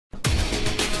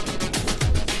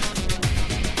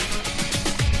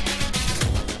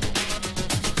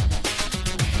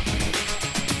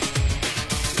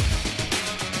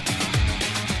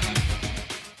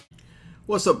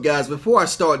What's up, guys? Before I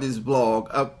start this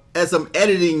vlog, as I'm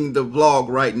editing the vlog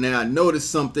right now, I noticed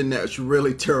something that's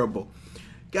really terrible.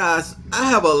 Guys, I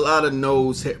have a lot of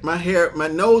nose hair. The hair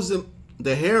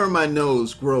in my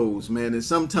nose grows, man, and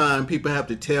sometimes people have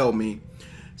to tell me.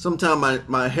 Sometimes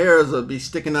my hairs will be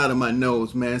sticking out of my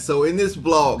nose, man. So in this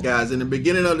vlog, guys, in the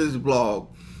beginning of this vlog,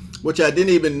 which I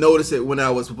didn't even notice it when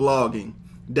I was vlogging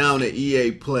down at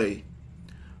EA Play,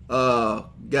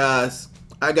 guys,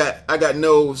 I got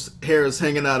nose hairs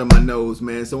hanging out of my nose,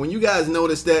 man. So when you guys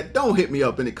notice that, don't hit me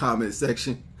up in the comment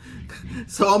section.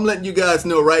 So I'm letting you guys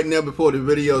know right now before the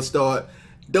video start.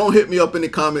 Don't hit me up in the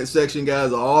comment section,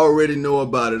 guys. I already know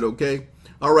about it, okay?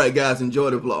 All right, guys, enjoy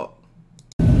the vlog.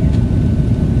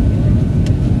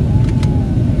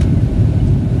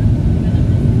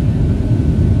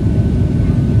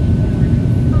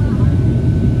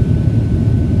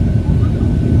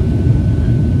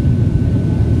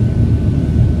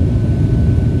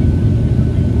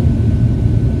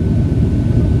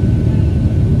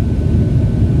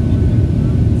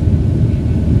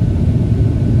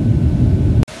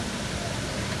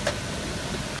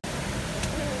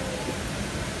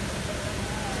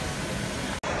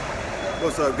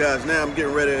 What's up, guys? Now I'm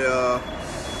getting ready to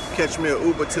catch me an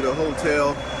Uber to the hotel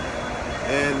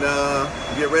and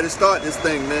get ready to start this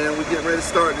thing, man. We get ready to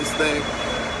start this thing.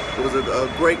 It was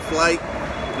a great flight.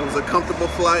 It was a comfortable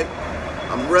flight.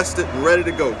 I'm rested and ready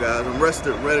to go, guys. I'm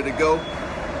rested and ready to go.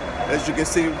 As you can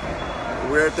see,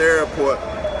 we're at the airport.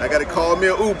 I got to call me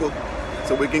an Uber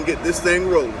so we can get this thing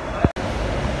rolling.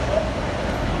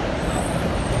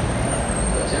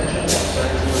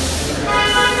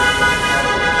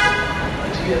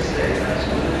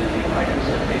 Items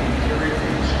that may be carried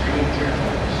through the screen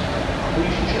channels.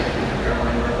 Please check with your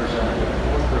airline representative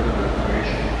for further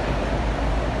information.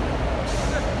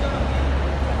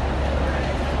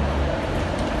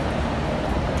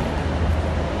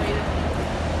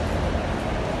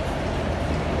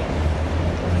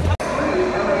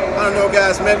 I don't know,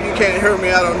 guys, maybe you can't hear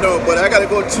me, I don't know, but I gotta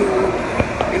go to,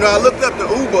 I looked up the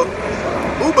Uber.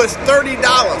 Uber's $30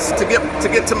 to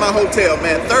get to my hotel,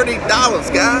 man. $30,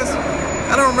 guys.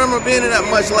 I don't remember being in that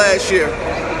much last year,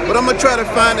 but I'm gonna try to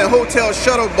find the hotel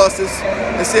shuttle buses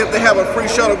and see if they have a free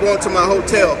shuttle going to my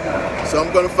hotel. So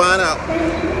I'm gonna find out.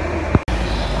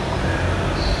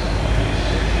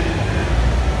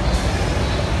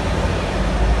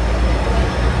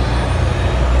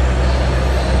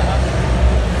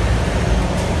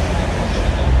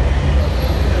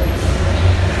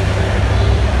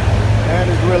 And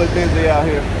it's really busy out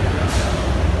here.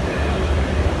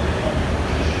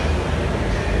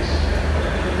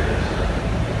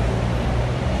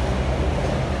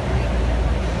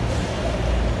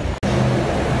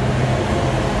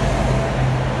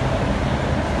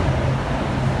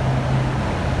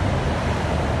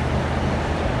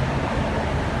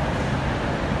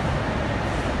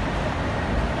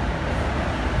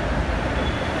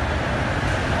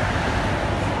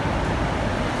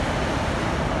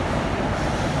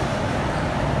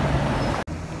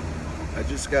 I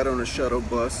just got on a shuttle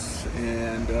bus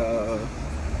and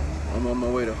I'm on my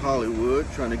way to Hollywood,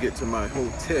 trying to get to my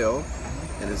hotel,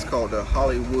 and it's called the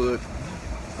Hollywood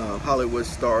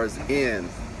Stars Inn.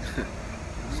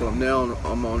 So now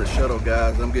I'm on the shuttle,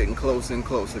 guys. I'm getting closer and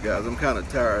closer, guys. I'm kind of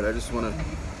tired. I just want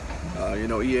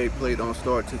to, EA Play don't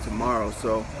start till tomorrow,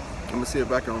 so I'm gonna see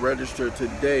if I can register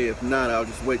today. If not, I'll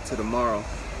just wait till tomorrow.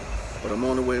 But I'm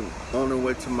on the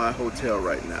way to my hotel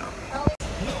right now.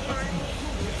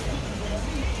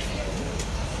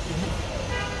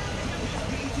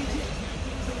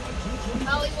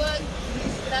 Hollywood,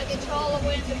 could I get you all the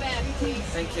way in the back, please?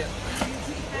 Thank you.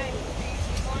 Okay.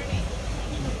 Morning.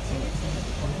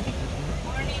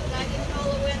 Morning, could I get you all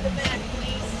the way in the back,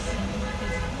 please?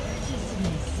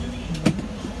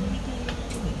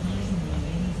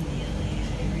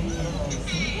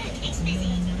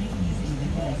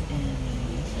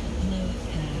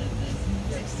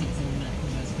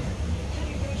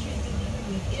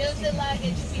 Use the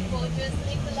luggage, people. Just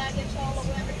leave the luggage all the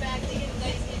way in the back so you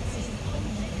guys can see.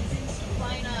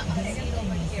 Find a seat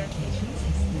over here.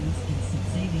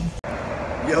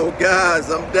 Yo,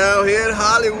 guys, I'm down here in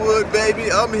Hollywood,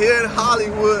 baby. I'm here in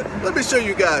Hollywood. Let me show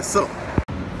you guys something.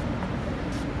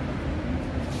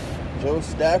 Joe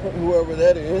Stafford, whoever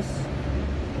that is.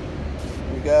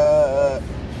 We got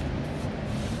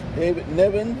David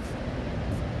Niven,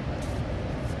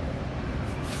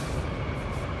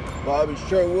 Bobby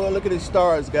Sherwood. Look at these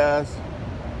stars, guys.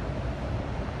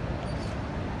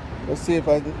 Let's see if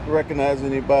I can recognize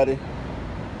anybody.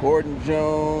 Gordon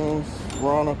Jones,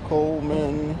 Ronald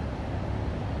Coleman,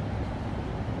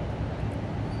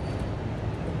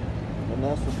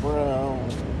 and that's a brown.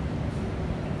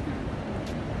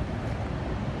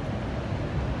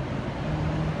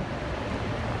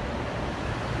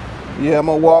 Yeah, I'm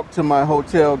gonna walk to my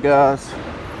hotel, guys.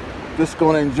 Just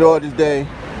gonna enjoy this day.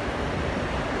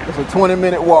 It's a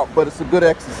 20-minute walk, but it's a good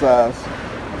exercise.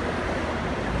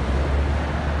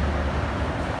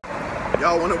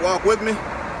 Y'all wanna walk with me?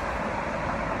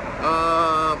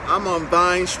 I'm on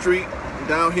Vine Street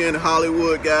down here in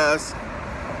Hollywood, guys.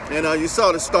 And you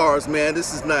saw the stars, man.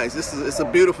 This is nice. It's a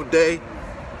beautiful day.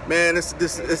 Man, it's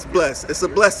blessed. It's a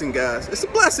blessing, guys. It's a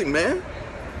blessing, man.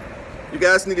 You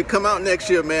guys need to come out next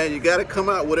year, man. You got to come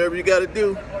out, whatever you got to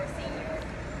do.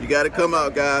 You got to come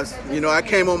out, guys. You know, I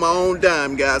came on my own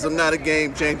dime, guys. I'm not a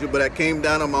game changer, but I came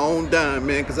down on my own dime,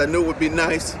 man, because I knew it would be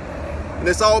nice. And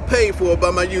it's all paid for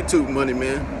by my YouTube money,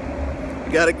 man.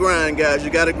 You got to grind, guys. You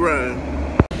got to grind.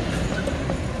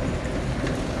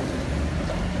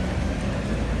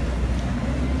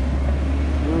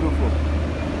 Beautiful.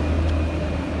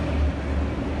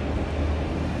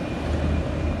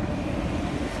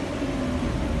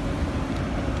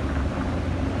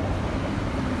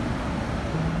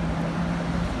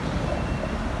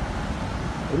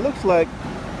 It looks like,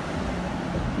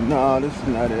 no, this is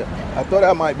not it. I thought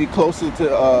I might be closer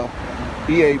to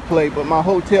EA Play, but my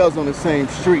hotel's on the same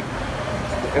street,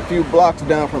 a few blocks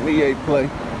down from EA Play.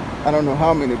 I don't know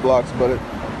how many blocks, but it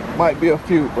might be a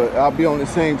few, but I'll be on the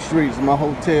same street as my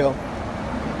hotel.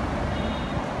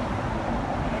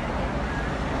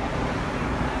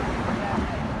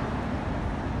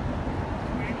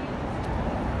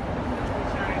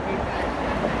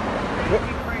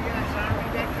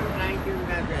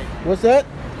 What's that?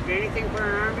 Anything for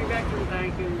an Army veteran,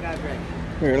 thank you, and God bless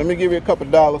you. Here, let me give you a couple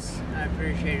dollars. I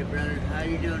appreciate it, brother. How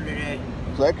you doing today?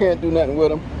 So I can't do nothing with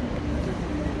them.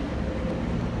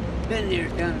 Been there,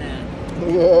 done that.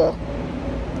 Yeah.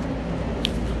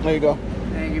 There you go.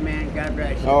 Thank you, man. God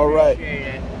bless you. All right.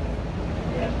 Appreciate it.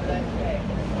 Yeah,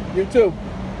 bless you. You too.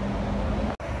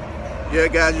 Yeah,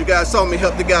 guys, you guys saw me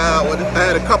help the guy out with it. I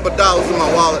had a couple dollars in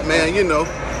my wallet, man. You know.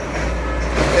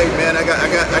 Hey, man, I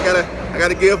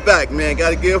gotta give back, man.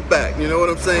 Gotta give back. You know what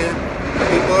I'm saying?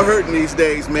 People are hurting these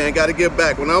days, man. Gotta give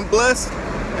back. When I'm blessed,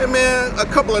 hey, man, a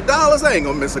couple of dollars, I ain't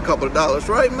gonna miss a couple of dollars,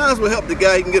 right? Might as well help the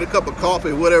guy. He can get a cup of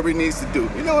coffee, whatever he needs to do.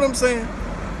 You know what I'm saying?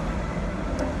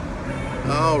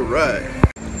 All right.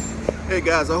 Hey,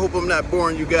 guys, I hope I'm not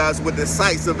boring you guys with the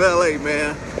sights of LA,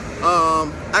 man.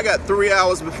 I got 3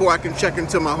 hours before I can check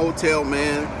into my hotel,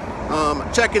 man.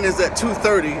 Check-in is at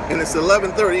 2:30 and it's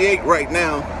 11:38 right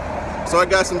now. So I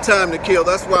got some time to kill.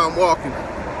 That's why I'm walking.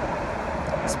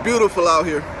 It's beautiful out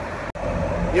here.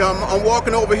 Yeah, I'm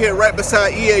walking over here right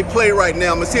beside EA Play right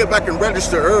now. I'm gonna see if I can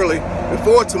register early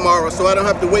before tomorrow so I don't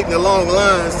have to wait in the long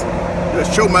lines to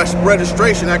show my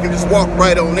registration. I can just walk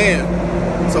right on in.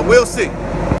 So we'll see.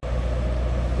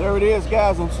 There it is,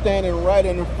 guys. I'm standing right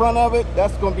in the front of it.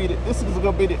 This is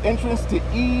gonna be the entrance to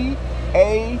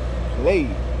EA Play.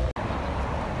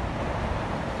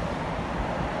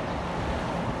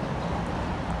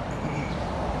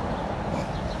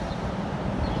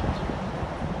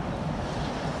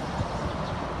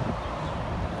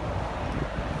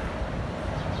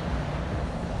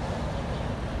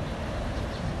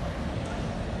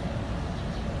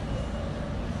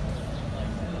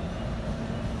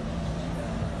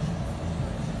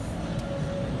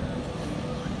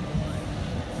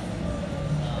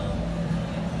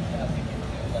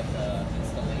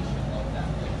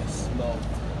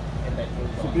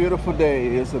 It's a beautiful day.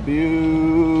 It's a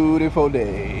beautiful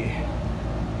day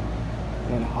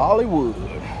in Hollywood.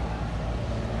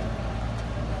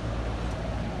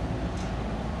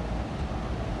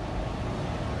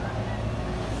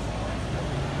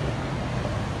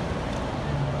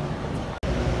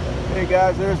 Hey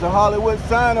guys, there's the Hollywood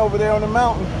sign over there on the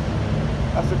mountain.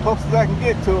 That's the closest I can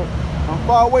get to it. I'm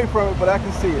far away from it, but I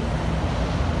can see it.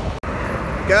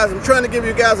 Guys, I'm trying to give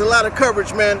you guys a lot of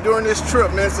coverage, man, during this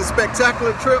trip, man. It's a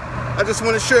spectacular trip. I just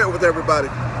want to share it with everybody.